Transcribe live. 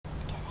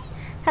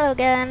Hello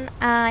again,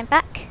 I'm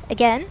back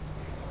again.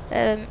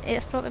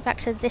 It's brought me back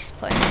to this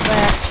point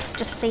where I've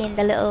just seen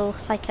the little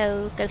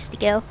psycho ghosty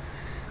girl.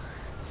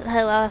 So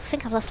I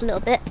think I've lost a little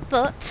bit,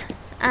 but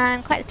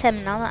I'm quite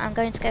determined now that I'm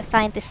going to go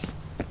find this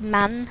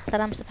man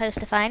that I'm supposed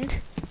to find.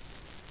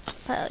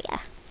 So yeah,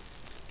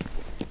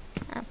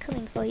 I'm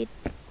coming for you.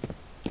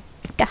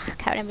 I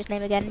can't remember his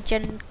name again.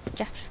 John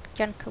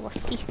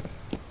Kowalski.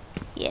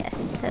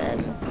 Yes.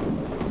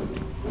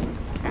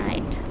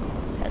 Right.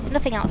 So there's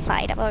nothing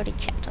outside. I've already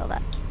checked all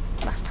that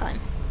last time.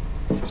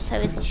 So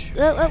is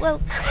whoa!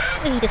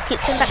 He just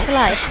keeps coming back to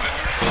life.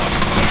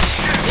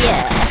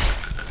 Yeah.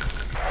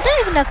 I don't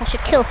even know if I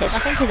should kill him. I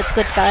think he's a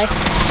good guy.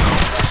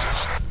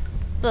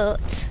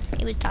 But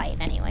he was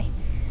dying anyway.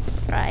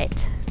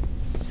 Right.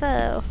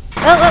 So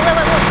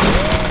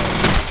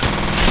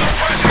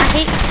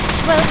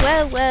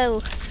whoa!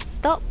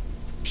 Stop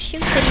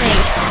shooting me.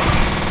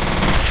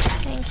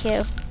 Thank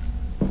you.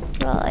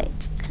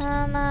 Right.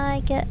 Can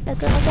I get a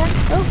gun again?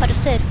 Oh, I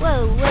just did.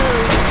 Whoa!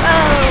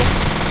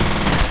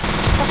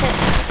 Stop it.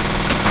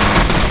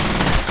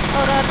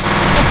 Hold on.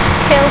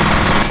 Kill.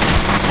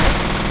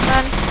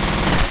 Run.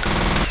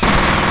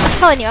 I'm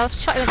telling you, I've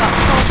shot him about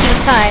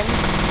 14 times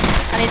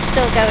and he's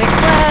still going.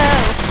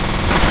 Whoa!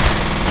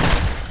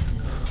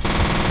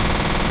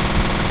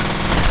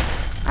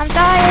 I'm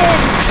dying!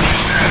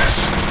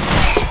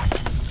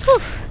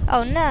 Whew.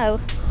 Oh no.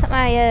 Is that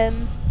my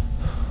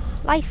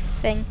life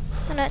thing?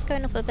 Oh no, it's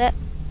going up a bit.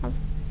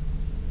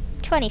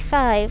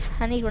 25.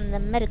 I need one of the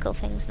medical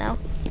things now.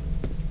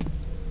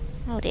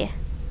 Oh dear.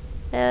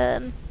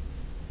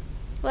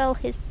 Well,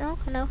 oh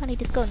no, I need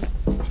his gun.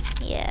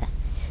 Yeah.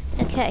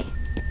 Okay.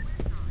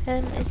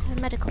 Is there a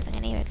medical thing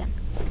in here again?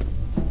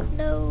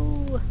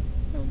 No!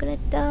 I'm gonna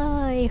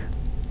die.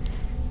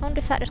 I wonder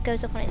if that just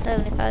goes up on its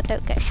own if I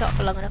don't get shot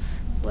for long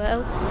enough.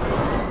 Whoa.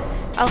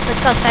 Oh, for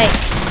God's sake.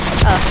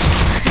 Oh.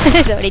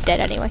 He's already dead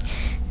anyway.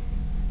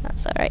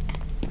 That's alright.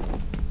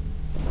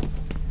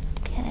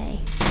 Okay.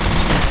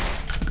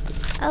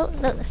 Oh,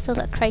 look, there's still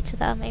that crater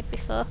that I made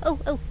before.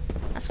 Oh,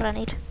 that's what I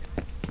need.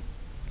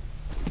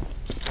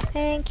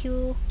 Thank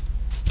you.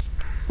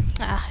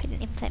 Ah, it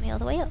didn't even take me all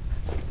the way up.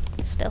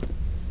 Still.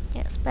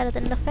 Yeah, it's better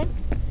than nothing.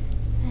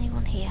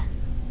 Anyone here?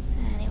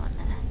 Anyone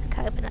there? I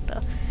can't open that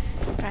door.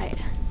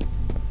 Right.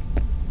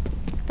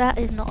 That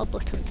is not a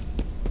button.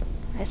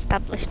 I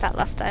established that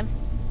last time.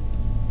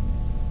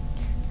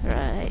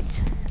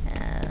 Right.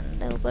 And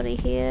nobody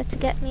here to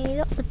get me.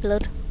 Lots of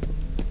blood.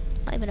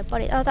 Not even a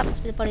body. Oh, that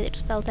must be the body that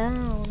just fell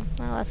down.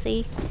 Well, I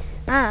see.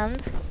 And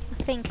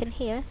I think in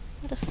here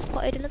I just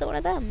spotted another one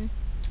of them.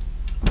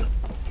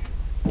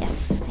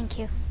 Yes, thank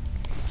you.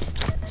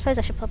 I suppose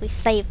I should probably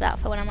save that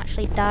for when I'm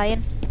actually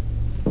dying.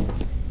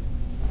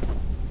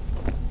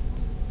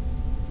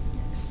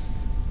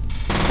 Yes.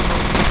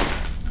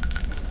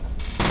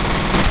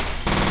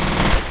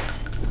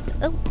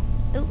 Oh,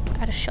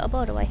 I just shot a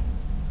board away.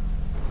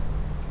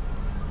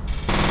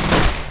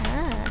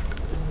 Ah,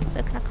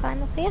 so can I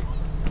climb up here?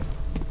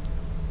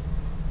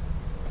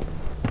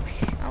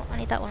 Oh, I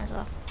need that one as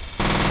well.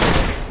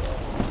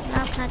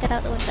 Now can I get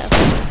out the window?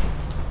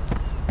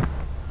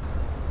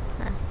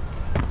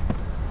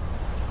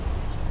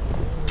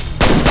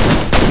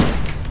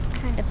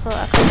 I thought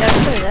I could go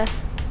through there.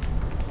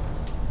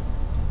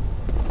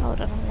 Hold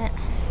on a minute.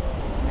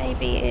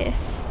 Maybe if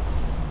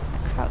I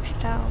crouch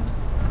down.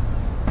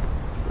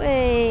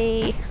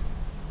 Way.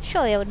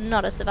 Surely I would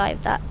not have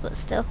survived that, but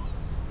still.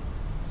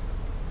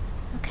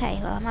 Okay,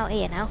 well I'm out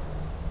here now.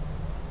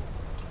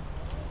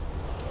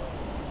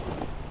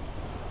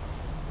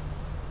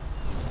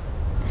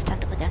 I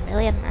stand up again,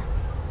 really, hadn't I?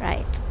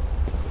 Right.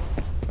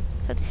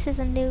 So this is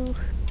a new.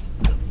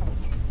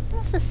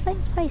 That's the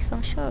same place,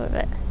 I'm sure of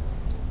it.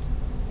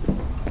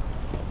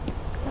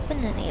 I've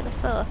been in here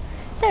before.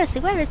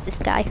 Seriously, where is this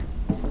guy?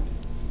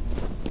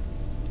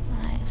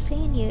 Right, I've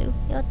seen you.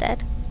 You're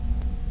dead.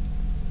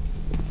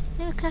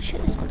 Maybe can I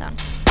shoot this one down?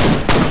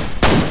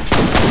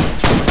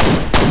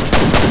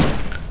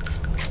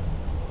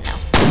 No.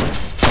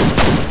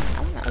 I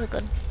want that other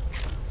gun.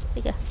 It's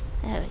bigger.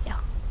 There we go.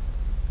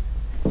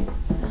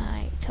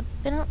 Right,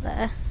 I've been up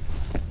there.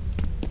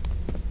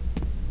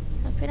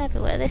 I've been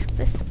everywhere.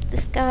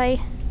 This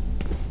guy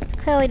is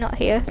clearly not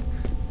here.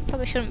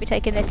 Probably shouldn't be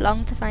taking this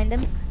long to find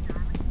him.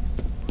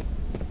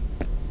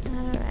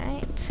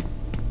 Alright.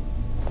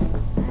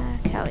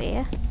 Back out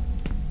here.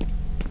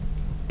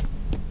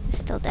 He's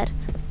still dead.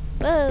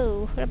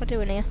 Whoa! What am I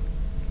doing here?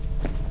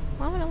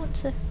 Why would I want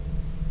to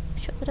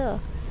shut the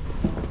door?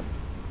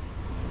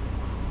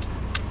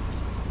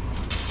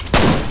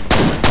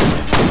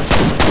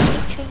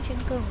 I keep changing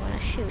gun when I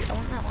shoot. I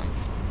want that one.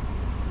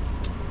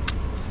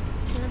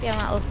 Maybe I'm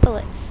out of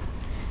bullets.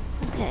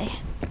 Okay.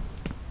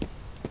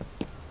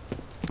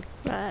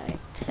 Right,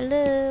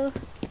 hello.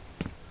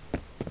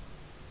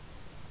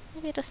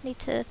 Maybe I just need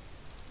to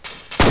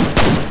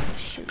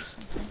shoot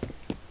something.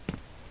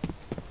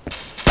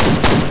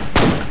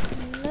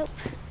 Nope.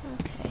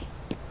 Okay.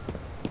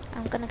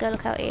 I'm gonna go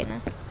look out here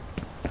now.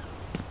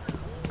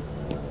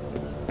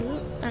 Ooh,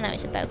 oh no,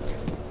 it's a boat.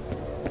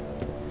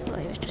 I thought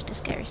he was just a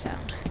scary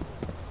sound.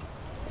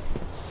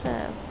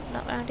 So,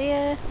 not around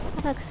here.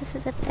 Oh no, because this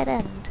is a dead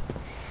end.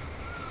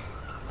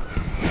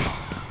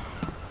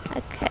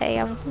 Okay,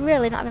 I'm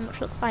really not having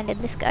much luck finding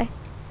this guy.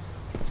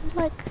 So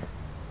like...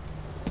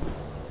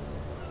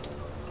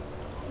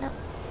 no.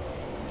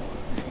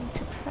 Nothing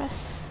to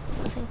press,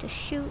 nothing to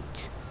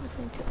shoot,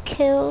 nothing to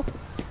kill,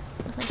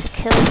 nothing to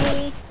kill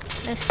me,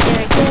 no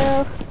scary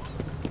girl.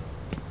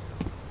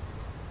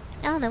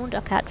 Oh, no wonder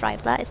I can't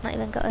drive that, it's not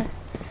even got a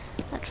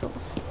actual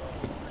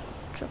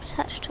truck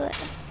attached to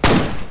it.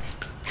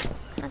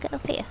 Can I get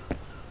up here?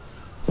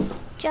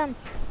 Jump!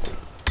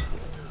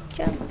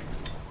 Jump!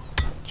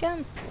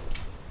 Jump!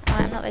 Oh,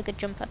 I'm not a very good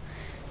jumper.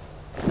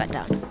 Go back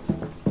down.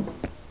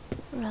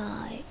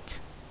 Right.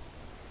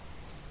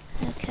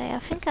 Okay, I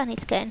think I need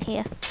to get in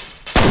here.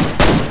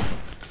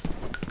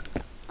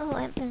 Oh,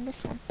 I haven't done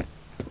this one.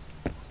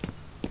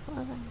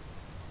 Well then.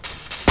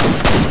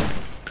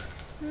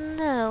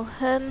 No,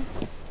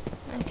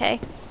 okay.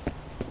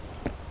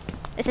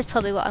 This is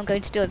probably what I'm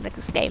going to do in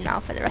this game now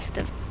for the rest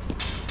of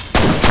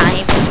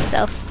time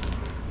itself.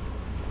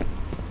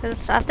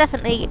 Because I've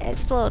definitely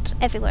explored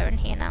everywhere in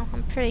here now,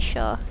 I'm pretty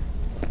sure.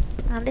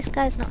 And this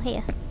guy's not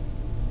here.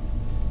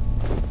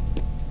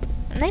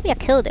 Maybe I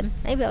killed him.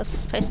 Maybe I was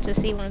supposed to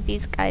see one of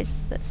these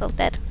guys that's all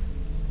dead.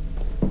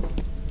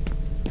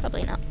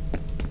 Probably not.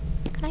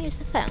 Can I use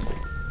the phone?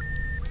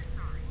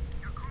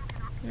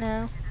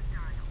 No.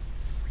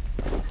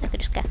 I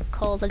could just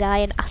call the guy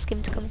and ask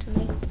him to come to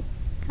me.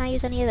 Can I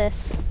use any of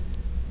this?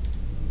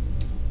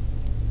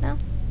 No?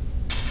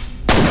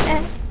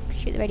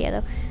 Shoot the radio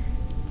though.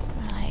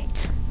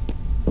 Right.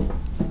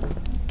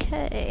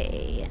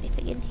 Okay,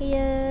 anything in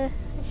here?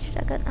 Should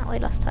I go that way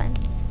last time?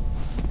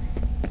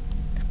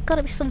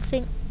 Gotta be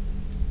something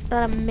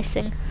that I'm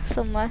missing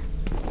somewhere.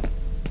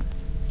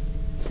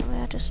 So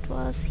where I just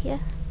was here.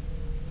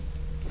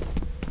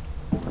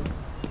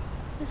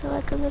 Is there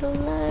like a little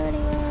ladder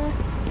anywhere?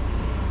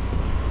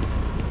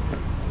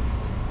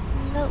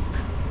 Nope.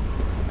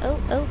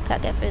 Oh,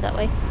 can't get through that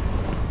way.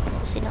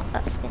 Obviously not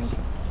that skinny.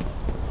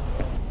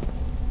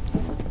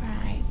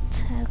 Right,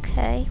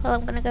 okay. Well,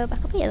 I'm gonna go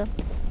back up here then.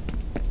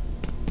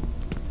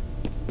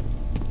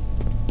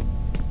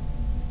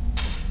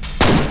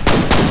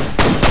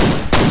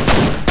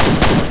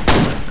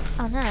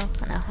 Oh no,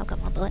 I've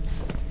got my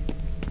bullets.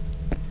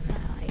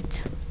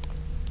 Right.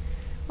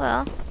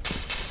 Well,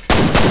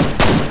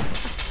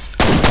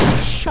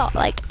 I've shot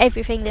like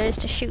everything there is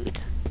to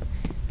shoot.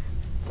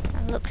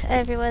 And looked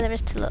everywhere there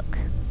is to look.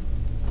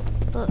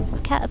 But I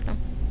can't open them.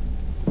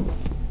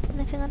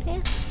 Anything on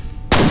here?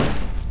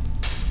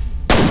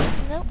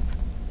 Nope.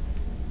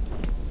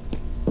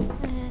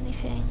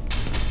 Anything.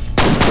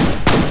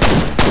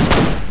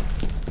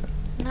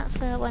 And that's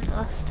where I went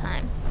last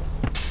time.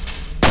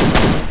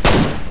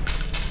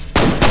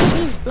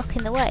 These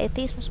blocking the way,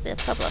 these must be a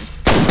problem.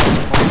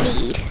 What I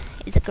need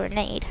is a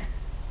grenade.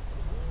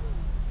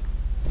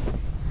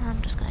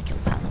 I'm just gonna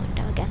jump out the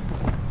window again.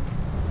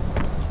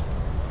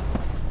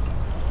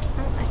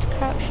 I have to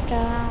crouch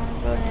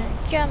down, run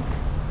and jump.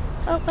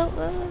 Oh,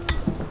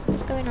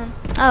 what's going on?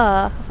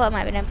 Oh, I thought I might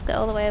have been able to get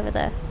all the way over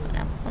there. But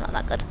no, I'm not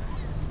that good.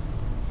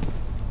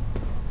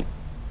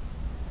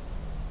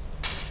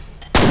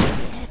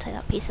 Yeah, take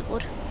that piece of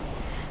wood.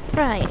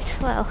 Right,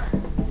 well,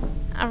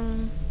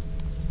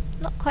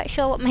 not quite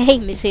sure what my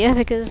aim is here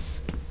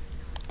because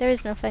there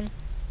is nothing.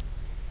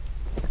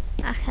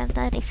 I can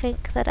only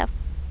think that I've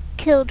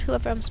killed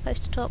whoever I'm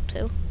supposed to talk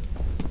to,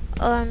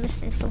 or I'm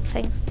missing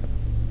something.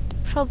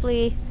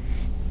 Probably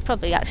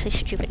actually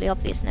stupidly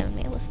obvious knowing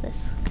me. What's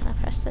this? Can I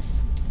press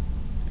this?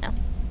 No.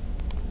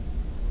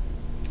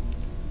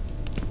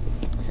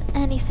 Is there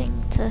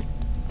anything to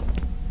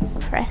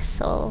press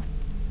or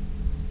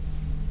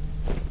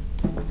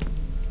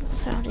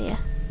what's around here?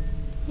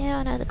 Yeah,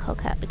 I know the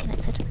cog can't be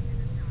connected.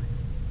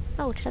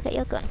 Oh, did I get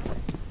your gun?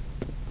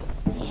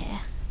 Yeah.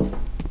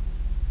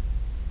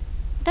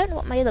 I don't know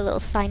what my other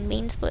little sign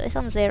means, but it's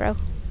on 0.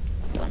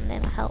 If you want to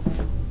name my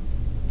health.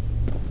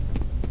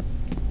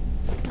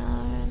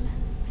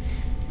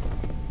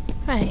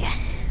 Right.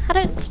 I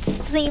don't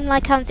seem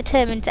like I'm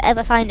determined to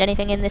ever find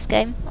anything in this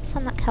game. What's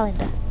on that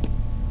calendar?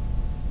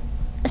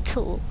 A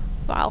tool.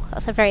 Wow,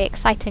 that's a very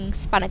exciting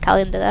spanner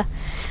calendar there.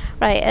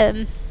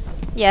 Right,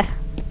 yeah.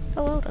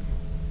 Oh, hold on.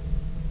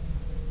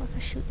 What if I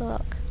shoot the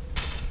lock?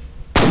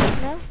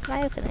 No? Can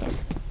I open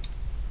these?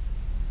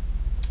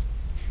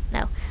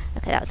 No.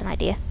 Okay, that was an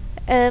idea.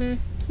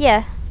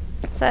 Yeah.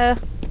 So,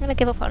 I'm gonna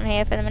give up on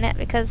here for the minute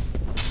because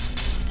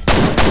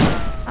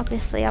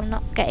obviously I'm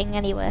not getting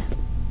anywhere.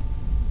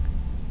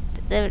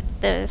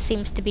 There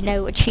seems to be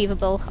no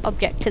achievable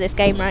object to this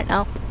game right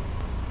now.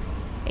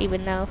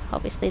 Even though,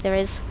 obviously, there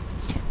is.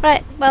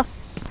 Right, well,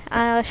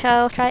 I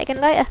shall try it again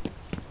later.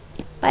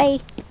 Bye!